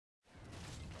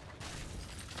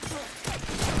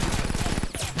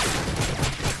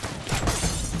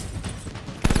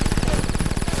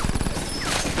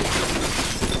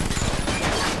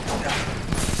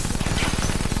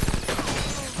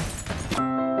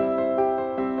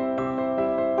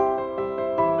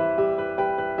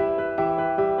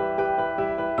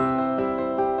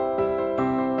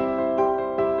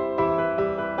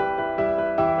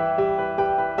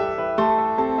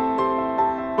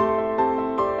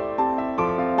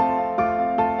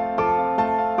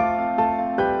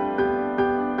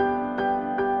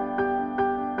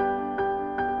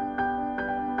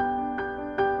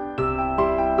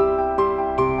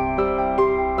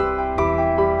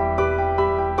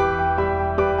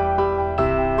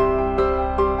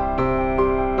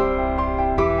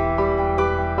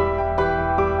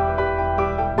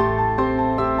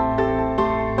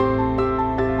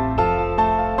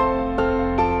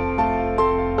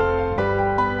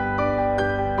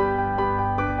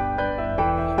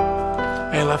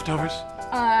Any leftovers?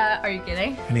 Are you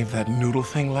kidding? Any of that noodle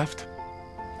thing left?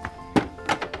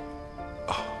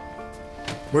 Oh.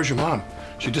 Where's your mom?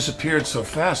 She disappeared so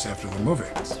fast after the movie.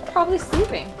 She's probably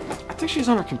sleeping. I think she's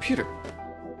on her computer.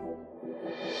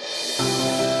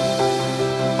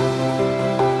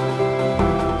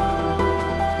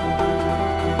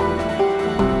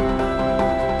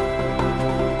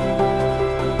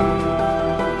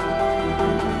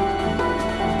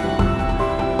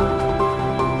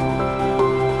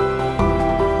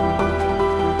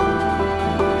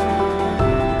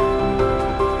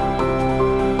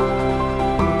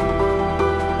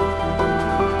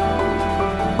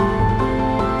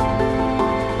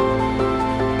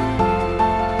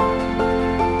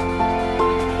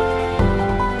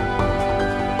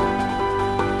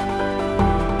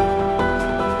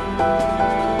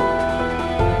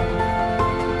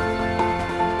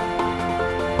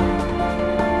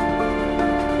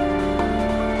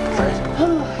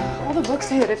 All the books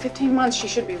say that at 15 months she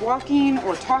should be walking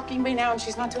or talking by now, and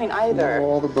she's not doing either. Well,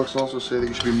 all the books also say that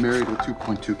you should be married with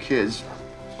 2.2 kids.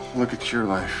 Look at your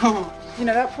life. You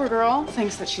know, that poor girl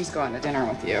thinks that she's going to dinner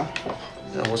with you.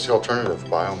 Yeah, what's the alternative?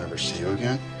 Bye, I'll never see you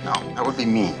again? No, that would be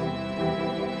mean.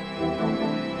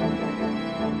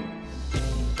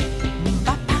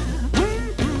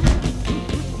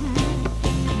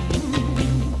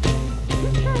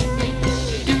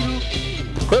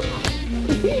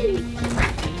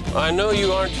 I know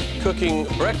you aren't cooking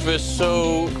breakfast,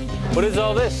 so what is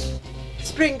all this?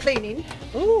 Spring cleaning.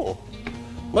 Oh.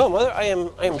 Well, Mother, I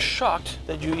am shocked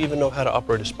that you even know how to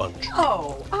operate a sponge.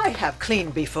 Oh, I have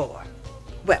cleaned before.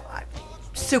 Well, I've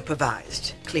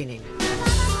supervised cleaning.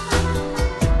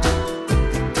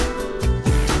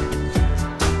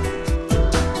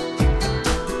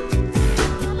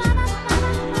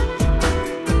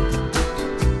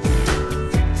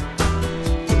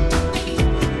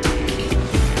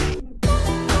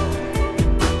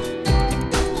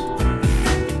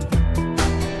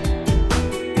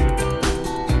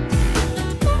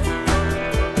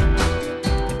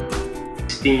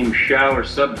 Steam shower,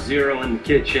 Sub-Zero in the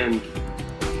kitchen.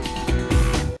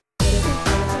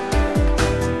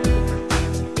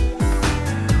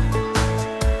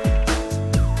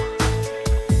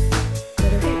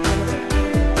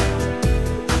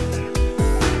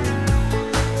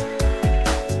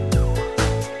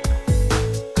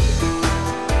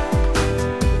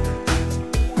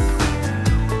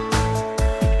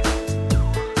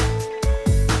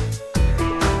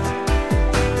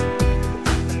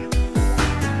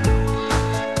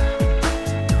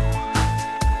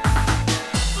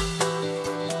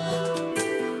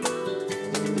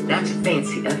 That's a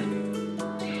fancy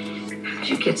oven. How'd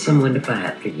you get someone to buy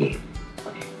it for you?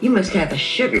 You must have a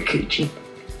sugar coochie.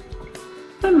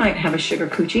 I might have a sugar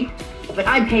coochie, but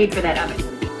I paid for that oven.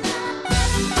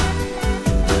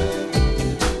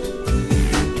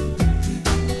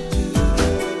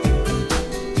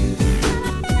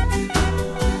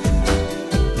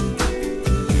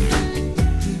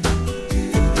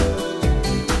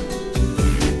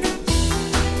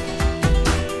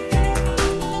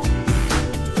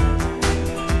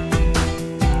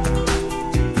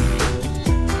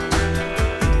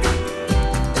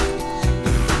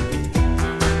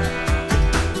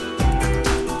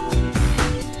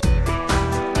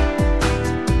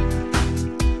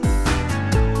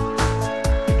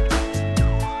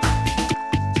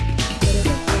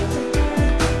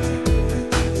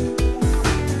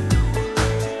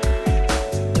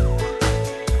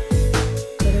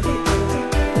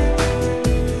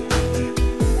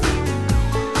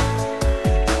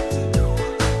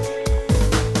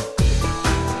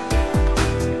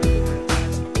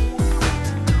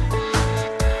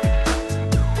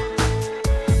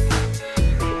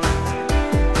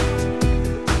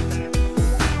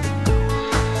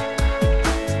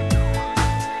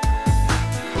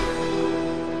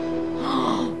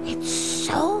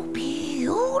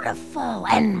 Beautiful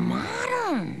and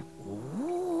modern.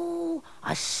 Ooh,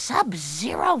 a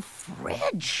Sub-Zero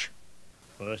fridge.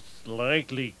 A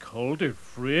slightly colder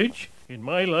fridge in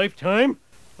my lifetime?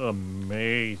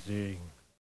 Amazing.